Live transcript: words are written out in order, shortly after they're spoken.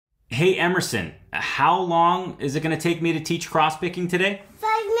Hey Emerson, how long is it going to take me to teach cross-picking today?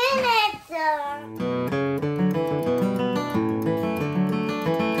 5 minutes,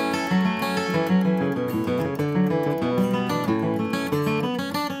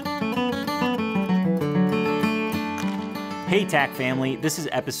 Hey TAC family, this is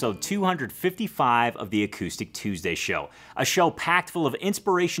episode 255 of the Acoustic Tuesday Show, a show packed full of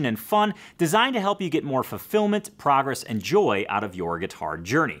inspiration and fun designed to help you get more fulfillment, progress, and joy out of your guitar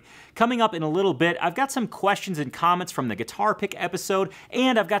journey. Coming up in a little bit, I've got some questions and comments from the guitar pick episode,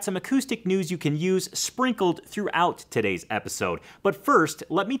 and I've got some acoustic news you can use sprinkled throughout today's episode. But first,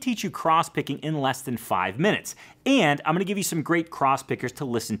 let me teach you cross-picking in less than 5 minutes, and I'm going to give you some great cross-pickers to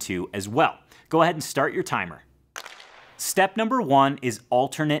listen to as well. Go ahead and start your timer. Step number 1 is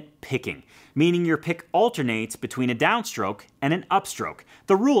alternate picking, meaning your pick alternates between a downstroke and an upstroke.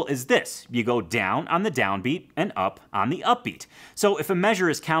 The rule is this: you go down on the downbeat and up on the upbeat. So if a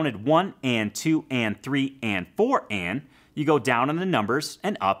measure is counted 1 and 2 and 3 and 4 and, you go down on the numbers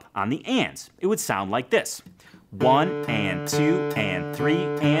and up on the ands. It would sound like this: 1 and 2 and 3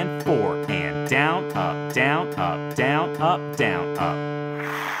 and 4 and down, up, down, up, down, up, down, up.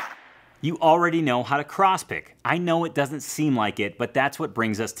 You already know how to cross-pick. I know it doesn't seem like it, but that's what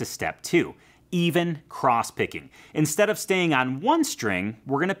brings us to step 2, even cross-picking. Instead of staying on one string,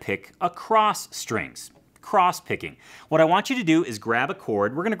 we're going to pick across strings. Cross-picking. What I want you to do is grab a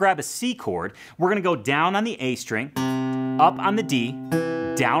chord. We're going to grab a C chord. We're going to go down on the A string, up on the D,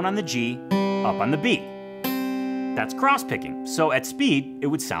 down on the G, up on the B. That's cross-picking. So at speed, it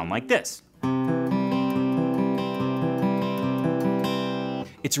would sound like this.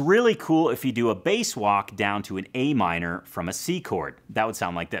 It's really cool if you do a bass walk down to an A minor from a C chord. That would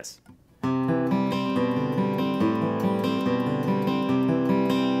sound like this.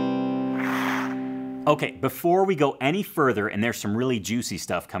 Okay, before we go any further, and there's some really juicy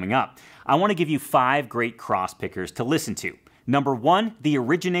stuff coming up, I want to give you 5 great cross pickers to listen to. Number 1, the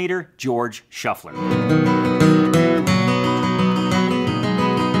originator, George Shuffler.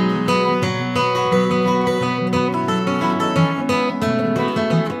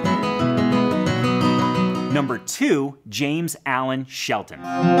 Number 2, James Allen Shelton.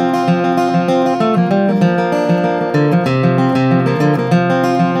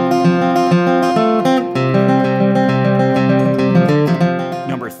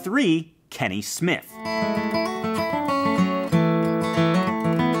 Number 3, Kenny Smith.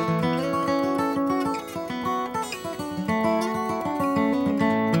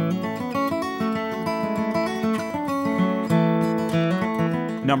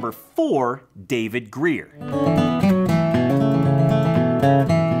 Number 4, David Greer.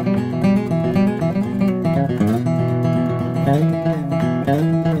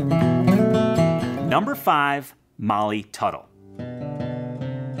 Number 5, Molly Tuttle.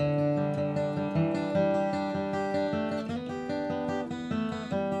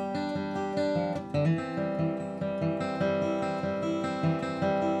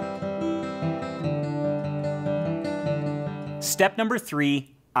 Step number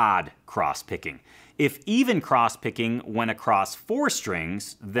 3, odd cross-picking. If even cross-picking went across 4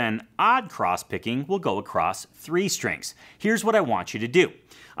 strings, then odd cross-picking will go across 3 strings. Here's what I want you to do.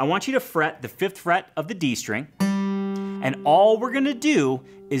 I want you to fret the 5th fret of the D string, and all we're going to do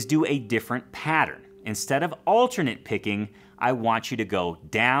is do a different pattern. Instead of alternate picking, I want you to go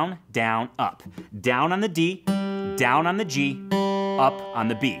down, down, up. Down on the D, down on the G, up on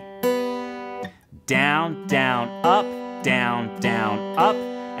the B. Down, down, up, down, down, up.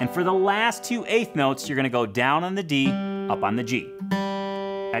 And for the last 2 eighth notes, you're going to go down on the D, up on the G.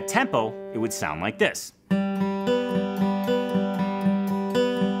 At tempo, it would sound like this.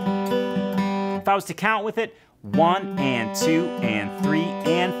 If I was to count with it, 1 and 2 and 3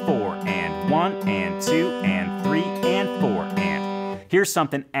 and 4 and 1 and 2 and 3 and 4 and. Here's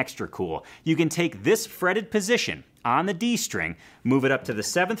something extra cool. You can take this fretted position on the D string, move it up to the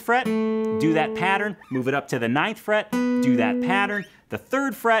 7th fret, do that pattern, move it up to the 9th fret, do that pattern, the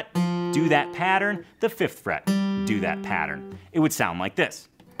 3rd fret, do that pattern, the 5th fret, do that pattern. It would sound like this.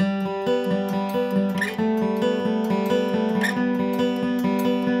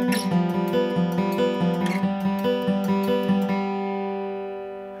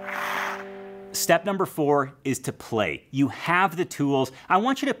 Step number 4 is to play. You have the tools. I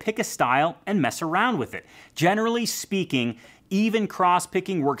want you to pick a style and mess around with it. Generally speaking, even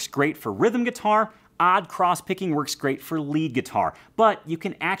cross-picking works great for rhythm guitar. Odd cross-picking works great for lead guitar, but you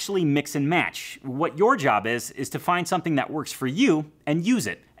can actually mix and match. What your job is to find something that works for you and use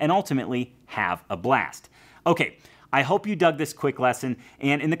it, and ultimately have a blast. Okay, I hope you dug this quick lesson,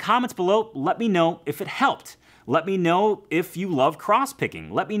 and in the comments below, let me know if it helped. Let me know if you love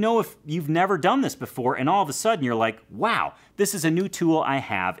cross-picking. Let me know if you've never done this before and all of a sudden you're like, wow, this is a new tool I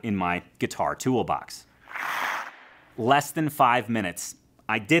have in my guitar toolbox. Less than 5 minutes.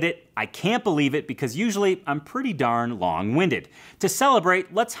 I did it. I can't believe it because usually I'm pretty darn long-winded. To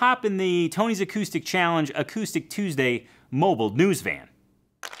celebrate, let's hop in the Tony's Acoustic Challenge Acoustic Tuesday mobile news van.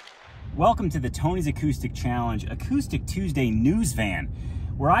 Welcome to the Tony's Acoustic Challenge Acoustic Tuesday news van,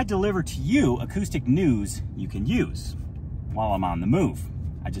 where I deliver to you acoustic news you can use while I'm on the move.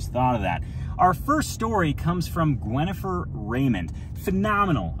 I just thought of that. Our first story comes from Gwennifer Raymond,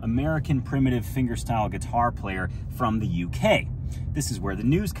 phenomenal American primitive fingerstyle guitar player from the UK. This is where the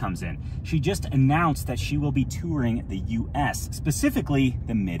news comes in. She just announced that she will be touring the US, specifically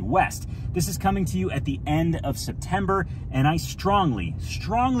the Midwest. This is coming to you at the end of September, and I strongly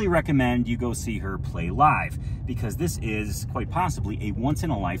recommend you go see her play live, because this is quite possibly a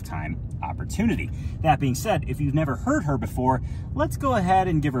once-in-a-lifetime opportunity. That being said, if you've never heard her before, let's go ahead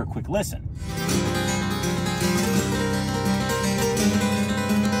and give her a quick listen.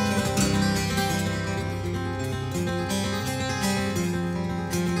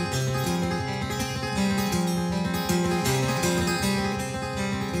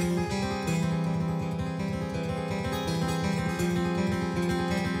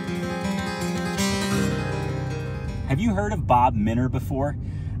 Have you heard of Bob Minner before?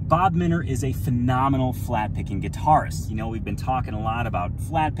 Bob Minner is a phenomenal flat-picking guitarist. You know, we've been talking a lot about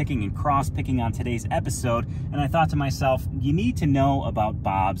flat-picking and cross-picking on today's episode, and I thought to myself, you need to know about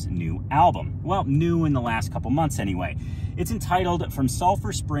Bob's new album. Well, new in the last couple months anyway. It's entitled From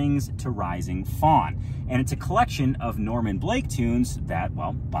Sulphur Springs to Rising Fawn, and it's a collection of Norman Blake tunes that,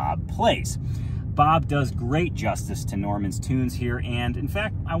 well, Bob plays. Bob does great justice to Norman's tunes here, and in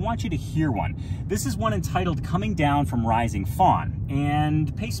fact, I want you to hear one. This is one entitled Coming Down from Rising Fawn,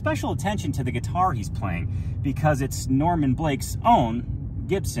 and pay special attention to the guitar he's playing because it's Norman Blake's own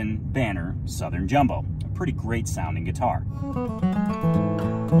Gibson Banner Southern Jumbo. A pretty great sounding guitar.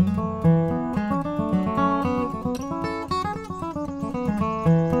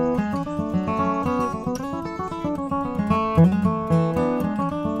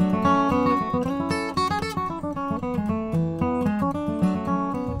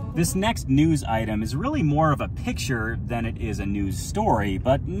 This next news item is really more of a picture than it is a news story,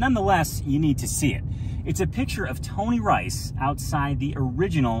 but nonetheless, you need to see it. It's a picture of Tony Rice outside the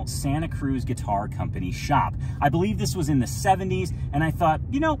original Santa Cruz Guitar Company shop. I believe this was in the 70s, and I thought,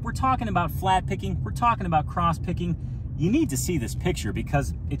 you know, we're talking about flat picking, we're talking about cross picking. You need to see this picture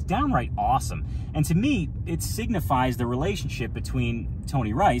because it's downright awesome. And to me, it signifies the relationship between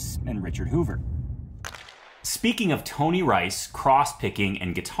Tony Rice and Richard Hoover. Speaking of Tony Rice, cross-picking,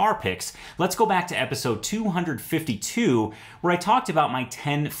 and guitar picks, let's go back to episode 252, where I talked about my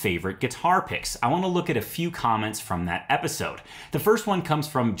 10 favorite guitar picks. I want to look at a few comments from that episode. The first one comes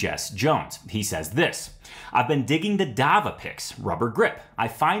from Jess Jones. He says this: I've been digging the Dava picks, rubber grip. I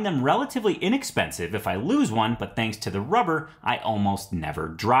find them relatively inexpensive if I lose one, but thanks to the rubber, I almost never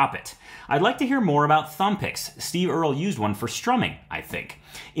drop it. I'd like to hear more about thumb picks. Steve Earle used one for strumming, I think.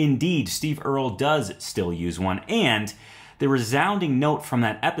 Indeed, Steve Earle does still use one, and the resounding note from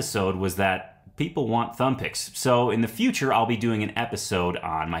that episode was that people want thumb picks. So in the future, I'll be doing an episode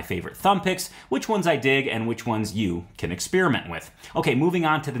on my favorite thumb picks, which ones I dig and which ones you can experiment with. Okay, moving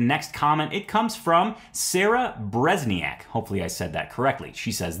on to the next comment. It comes from Sarah Bresniak. Hopefully I said that correctly.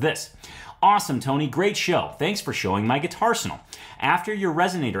 She says this: Awesome, Tony. Great show. Thanks for showing my guitarsenal. After your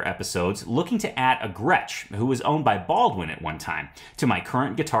Resonator episodes, looking to add a Gretsch, who was owned by Baldwin at one time, to my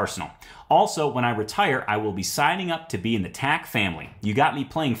current guitarsenal. Also, when I retire, I will be signing up to be in the TAC family. You got me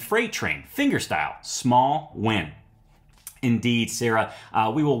playing Freight Train, fingerstyle, small win. Indeed, Sarah,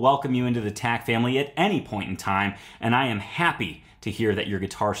 we will welcome you into the TAC family at any point in time, and I am happy to hear that your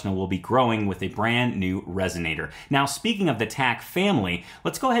guitarsenal will be growing with a brand new Resonator. Now, speaking of the TAC family,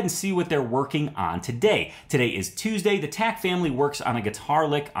 let's go ahead and see what they're working on today. Today is Tuesday. The TAC family works on a guitar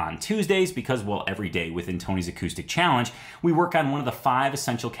lick on Tuesdays because, well, every day within Tony's Acoustic Challenge, we work on one of the 5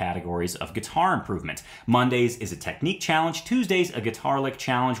 essential categories of guitar improvement. Mondays is a technique challenge, Tuesdays a guitar lick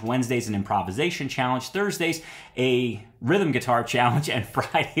challenge, Wednesdays an improvisation challenge, Thursdays a rhythm guitar challenge, and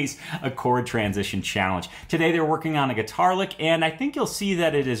Fridays a chord transition challenge. Today they're working on a guitar lick, and I think you'll see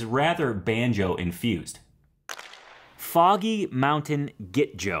that it is rather banjo infused. Foggy Mountain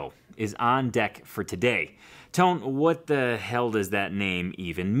Gitjo is on deck for today. Tone, what the hell does that name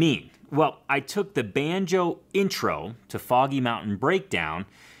even mean? Well, I took the banjo intro to Foggy Mountain Breakdown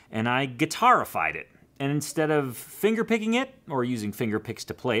and I guitarified it. And instead of fingerpicking it, or using finger picks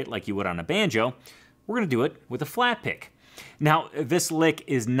to play it like you would on a banjo, we're gonna do it with a flat pick. Now, this lick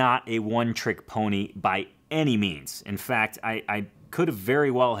is not a one-trick pony by any means. In fact, I could have very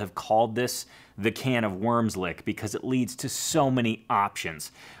well have called this the can of worms lick because it leads to so many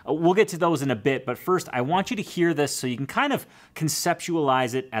options. We'll get to those in a bit, but first I want you to hear this so you can kind of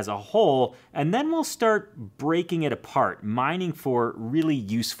conceptualize it as a whole, and then we'll start breaking it apart, mining for really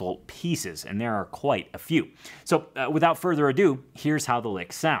useful pieces, and there are quite a few. So without further ado, here's how the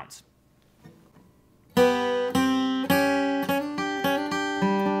lick sounds.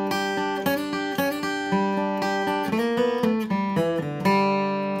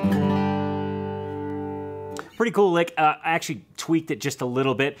 Pretty cool lick. I actually tweaked it just a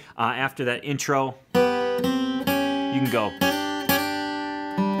little bit after that intro. You can go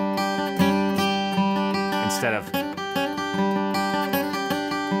instead of,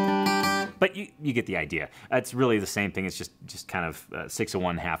 but you get the idea. It's really the same thing. It's just kind of 6 of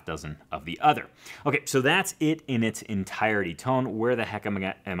one, half dozen of the other. Okay, so that's it in its entirety. Tone, where the heck am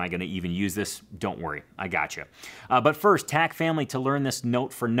I going to even use this? Don't worry, I got you. But first, TAC family, to learn this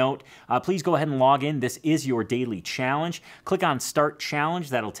note for note, please go ahead and log in. This is your daily challenge. Click on Start Challenge.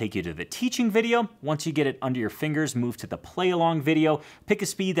 That'll take you to the teaching video. Once you get it under your fingers, move to the play along video. Pick a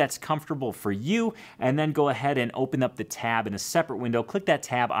speed that's comfortable for you, and then go ahead and open up the tab in a separate window. Click that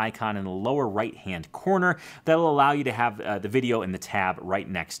tab icon in the lower right-hand corner. That'll allow you to have the video and the tab right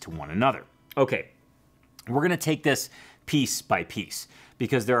next to one another. Okay, we're going to take this piece by piece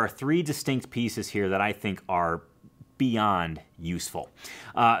because there are 3 distinct pieces here that I think are beyond useful.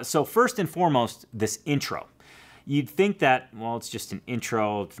 So first and foremost, this intro. You'd think that, well, it's just an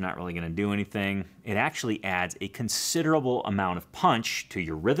intro, it's not really going to do anything. It actually adds a considerable amount of punch to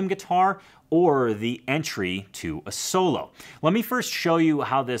your rhythm guitar or the entry to a solo. Let me first show you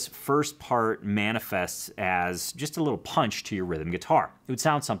how this first part manifests as just a little punch to your rhythm guitar. It would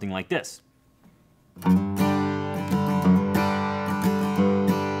sound something like this.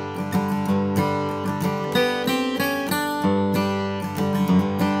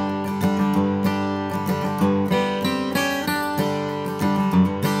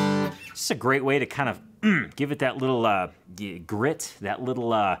 A great way to kind of give it that little grit, that little,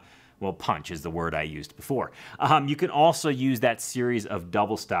 well, punch is the word I used before. You can also use that series of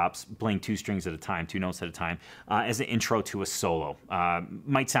double stops, playing 2 strings at a time, 2 notes at a time, as an intro to a solo.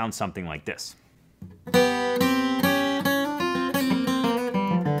 Might sound something like this.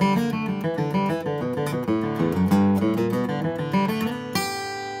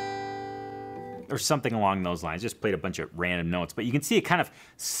 Or something along those lines. Just played a bunch of random notes, but you can see it kind of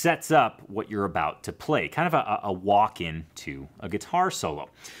sets up what you're about to play. Kind of a walk-in to a guitar solo.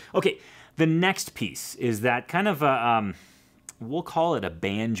 Okay, the next piece is that kind of a, we'll call it a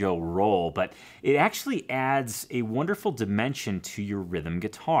banjo roll, but it actually adds a wonderful dimension to your rhythm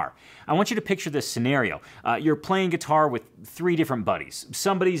guitar. I want you to picture this scenario. You're playing guitar with 3 different buddies.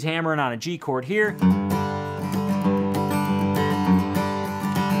 Somebody's hammering on a G chord here.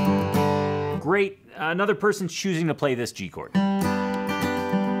 Great. Another person's choosing to play this G chord.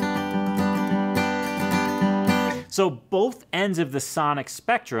 So both ends of the sonic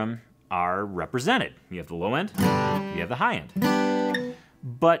spectrum are represented. You have the low end, you have the high end.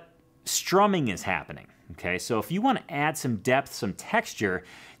 But strumming is happening. Okay, so if you want to add some depth, some texture,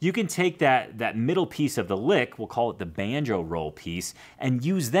 you can take that middle piece of the lick, we'll call it the banjo roll piece, and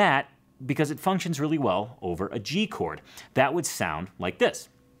use that because it functions really well over a G chord. That would sound like this.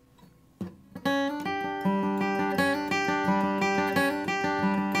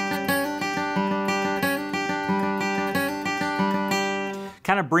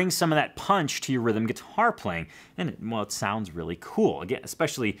 Kind of brings some of that punch to your rhythm guitar playing, and well, it sounds really cool. Again,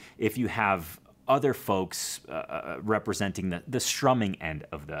 especially if you have other folks representing the strumming end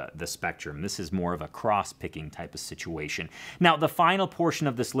of the spectrum. This is more of a cross-picking type of situation. Now, the final portion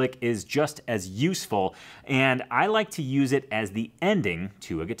of this lick is just as useful, and I like to use it as the ending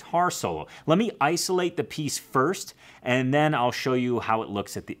to a guitar solo. Let me isolate the piece first, and then I'll show you how it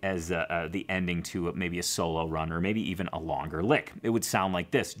looks at as the ending to maybe a solo run or maybe even a longer lick. It would sound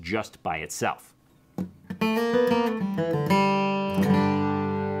like this just by itself.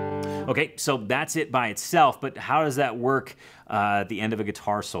 Okay, so that's it by itself, but how does that work at the end of a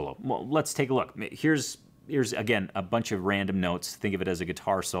guitar solo? Well, let's take a look. Here's again, a bunch of random notes. Think of it as a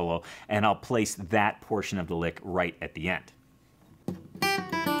guitar solo, and I'll place that portion of the lick right at the end.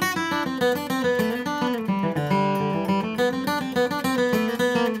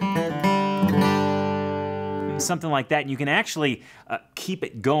 Something like that, and you can actually keep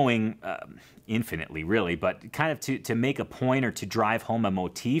it going infinitely, really, but kind of to make a point or to drive home a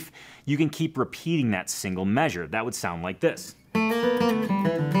motif, you can keep repeating that single measure. That would sound like this.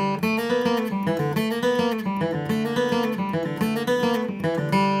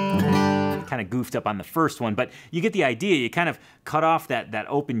 Kind of goofed up on the first one, but you get the idea. You kind of cut off that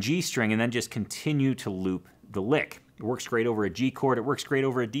open G string and then just continue to loop the lick. It works great over a G chord. It works great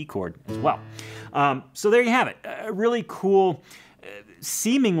over a D chord as well. So there you have it. A really cool,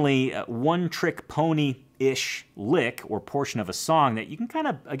 seemingly one-trick pony-ish lick or portion of a song that you can kind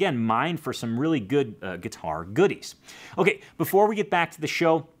of, again, mine for some really good guitar goodies. Okay, before we get back to the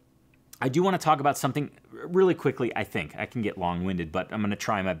show, I do want to talk about something really quickly. I think I can get long-winded, but I'm going to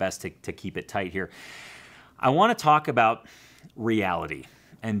try my best to keep it tight here. I want to talk about reality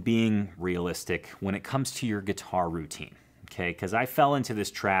and being realistic when it comes to your guitar routine, okay? Because I fell into this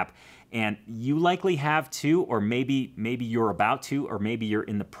trap, and you likely have too, or maybe you're about to, or maybe you're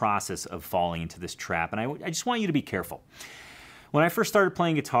in the process of falling into this trap, and I just want you to be careful. When I first started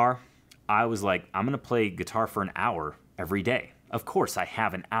playing guitar, I was like, I'm going to play guitar for an hour every day. Of course, I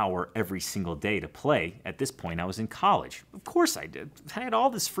have an hour every single day to play. At this point, I was in college. Of course I did. I had all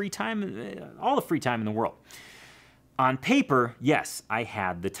this free time, all the free time in the world. On paper, yes, I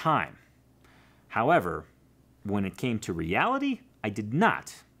had the time. However, when it came to reality, I did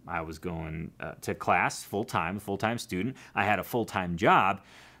not. I was going to class full-time, a full-time student. I had a full-time job.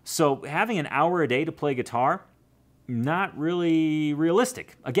 So having an hour a day to play guitar, not really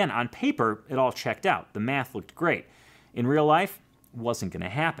realistic. Again, on paper, it all checked out. The math looked great. In real life, wasn't going to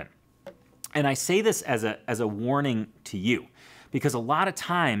happen. And I say this as a warning to you, because a lot of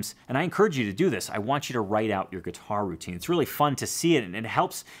times, and I encourage you to do this, I want you to write out your guitar routine. It's really fun to see it, and it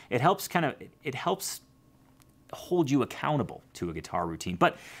helps hold you accountable to a guitar routine.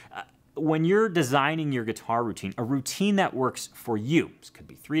 But when you're designing your guitar routine, a routine that works for you, this could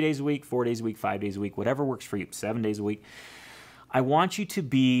be 3 days a week, 4 days a week, 5 days a week, whatever works for you, 7 days a week, I want you to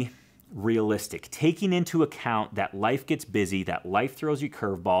be realistic, taking into account that life gets busy, that life throws you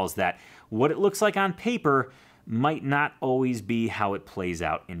curveballs, that what it looks like on paper might not always be how it plays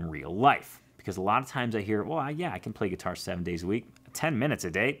out in real life. Because a lot of times I hear, well, yeah, I can play guitar 7 days a week, 10 minutes a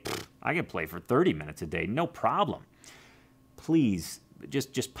day, I can play for 30 minutes a day, no problem. Please,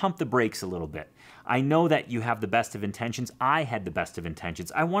 just pump the brakes a little bit. I know that you have the best of intentions. I had the best of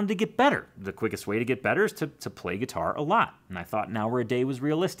intentions. I wanted to get better. The quickest way to get better is to play guitar a lot. And I thought an hour a day was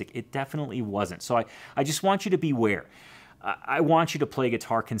realistic. It definitely wasn't. So I just want you to beware. I want you to play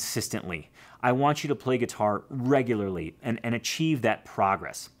guitar consistently. I want you to play guitar regularly and achieve that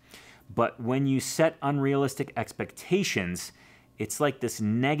progress. But when you set unrealistic expectations, it's like this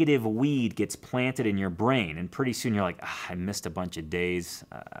negative weed gets planted in your brain, and pretty soon you're like, I missed a bunch of days.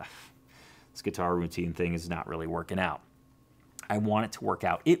 This guitar routine thing is not really working out. I want it to work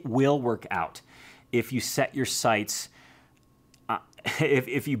out. It will work out if you set your sights,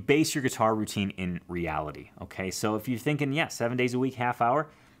 if you base your guitar routine in reality, okay? So if you're thinking, yeah, 7 days a week, half hour,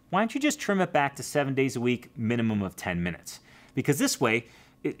 why don't you just trim it back to 7 days a week, minimum of 10 minutes? Because this way,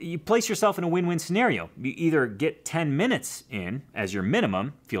 you place yourself in a win-win scenario. You either get 10 minutes in as your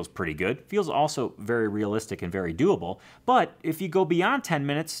minimum, feels pretty good, feels also very realistic and very doable, but if you go beyond 10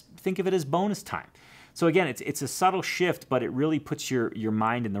 minutes, think of it as bonus time. So again, it's a subtle shift, but it really puts your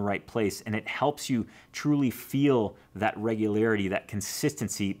mind in the right place, and it helps you truly feel that regularity, that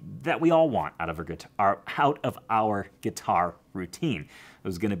consistency that we all want out of our guitar routine. It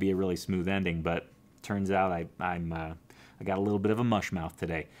was going to be a really smooth ending, but turns out I got a little bit of a mush mouth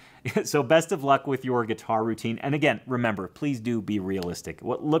today. So best of luck with your guitar routine. And again, remember, please do be realistic.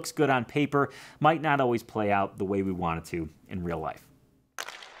 What looks good on paper might not always play out the way we want it to in real life.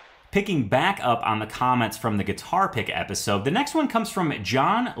 Picking back up on the comments from the guitar pick episode, the next one comes from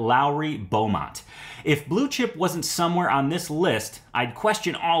John Lowry Beaumont. If Blue Chip wasn't somewhere on this list, I'd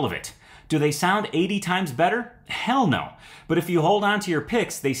question all of it. Do they sound 80 times better? Hell no. But if you hold on to your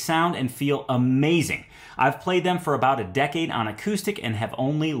picks, they sound and feel amazing. I've played them for about a decade on acoustic and have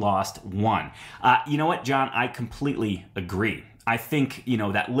only lost one. You know what, John? I completely agree. I think,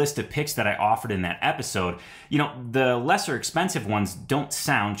 that list of picks that I offered in that episode, the lesser expensive ones don't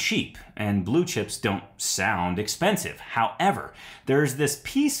sound cheap, and Blue Chips don't sound expensive. However, there's this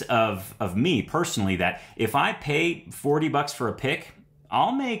piece of me personally that if I pay 40 bucks for a pick,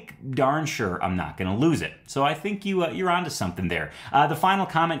 I'll make darn sure I'm not going to lose it. So I think you're onto something there. The final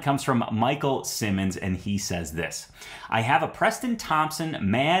comment comes from Michael Simmons, and he says this: I have a Preston Thompson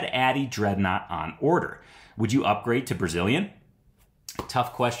Mad Addy Dreadnought on order. Would you upgrade to Brazilian?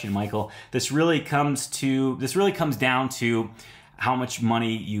 Tough question, Michael. This really comes down to how much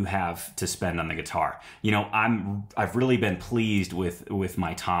money you have to spend on the guitar. I've really been pleased with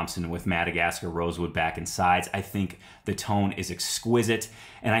my Thompson with Madagascar rosewood back and sides. I think the tone is exquisite,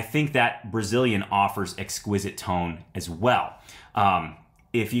 and I think that Brazilian offers exquisite tone as well.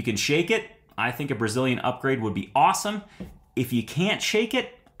 If you can shake it, I think a Brazilian upgrade would be awesome. If you can't shake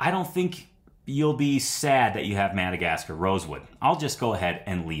it, I don't think you'll be sad that you have Madagascar rosewood. I'll just go ahead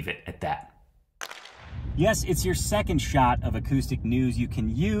and leave it at that. Yes, it's your second shot of acoustic news you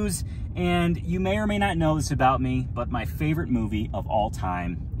can use, and you may or may not know this about me, but my favorite movie of all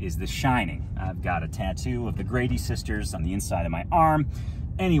time is The Shining. I've got a tattoo of the Grady sisters on the inside of my arm.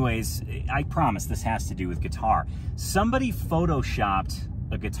 Anyways, I promise this has to do with guitar. Somebody photoshopped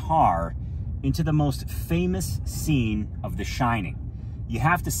a guitar into the most famous scene of The Shining. You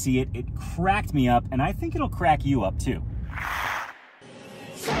have to see it. It cracked me up, and I think it'll crack you up too.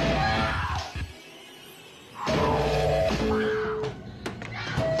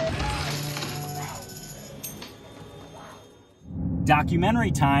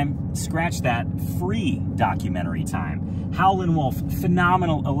 Documentary time, scratch that, free documentary time. Howlin' Wolf,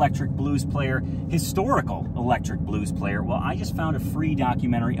 phenomenal electric blues player, historical electric blues player. Well, I just found a free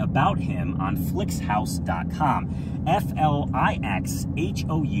documentary about him on flixhouse.com.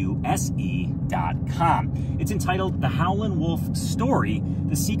 FLIXHOUSE.com. It's entitled The Howlin' Wolf Story,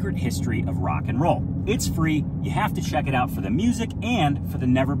 The Secret History of Rock and Roll. It's free, you have to check it out for the music and for the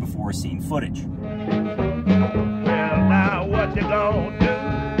never-before-seen footage. Now what you gonna do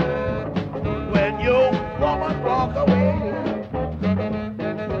when your woman walk away?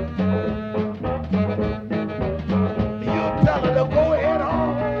 You tell her to go ahead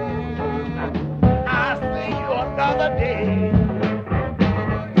on. I'll see you another day.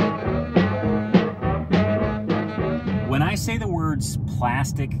 When I say the words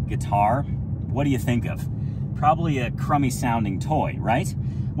plastic guitar, what do you think of? Probably a crummy sounding toy, right?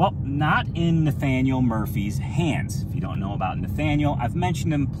 Well, not in Nathaniel Murphy's hands. If you don't know about Nathaniel, I've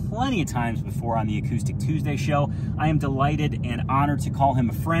mentioned him plenty of times before on the Acoustic Tuesday show. I am delighted and honored to call him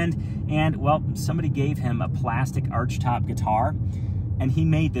a friend. And, well, somebody gave him a plastic archtop guitar, and he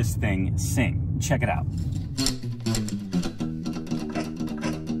made this thing sing. Check it out.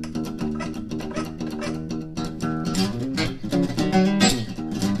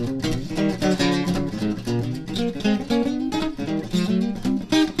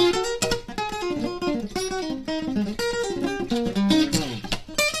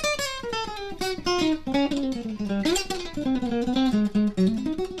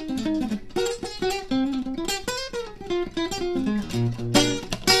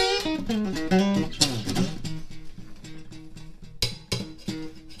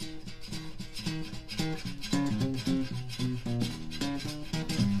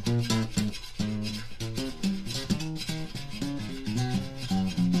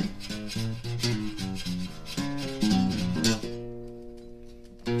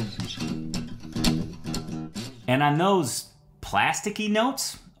 And on those plasticky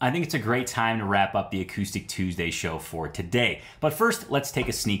notes, I think it's a great time to wrap up the Acoustic Tuesday show for today. But first, let's take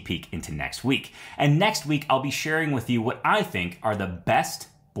a sneak peek into next week. And next week, I'll be sharing with you what I think are the best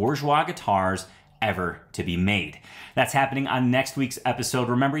bourgeois guitars ever to be made. That's happening on next week's episode.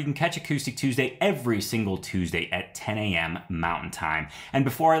 Remember, you can catch Acoustic Tuesday every single Tuesday at 10 a.m. Mountain Time. And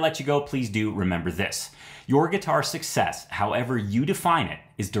before I let you go, please do remember this. Your guitar success, however you define it,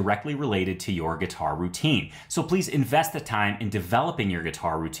 is directly related to your guitar routine. So please invest the time in developing your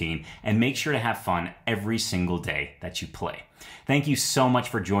guitar routine and make sure to have fun every single day that you play. Thank you so much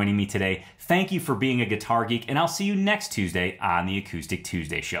for joining me today. Thank you for being a guitar geek, and I'll see you next Tuesday on the Acoustic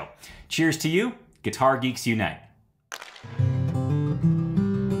Tuesday show. Cheers to you. Guitar Geeks Unite.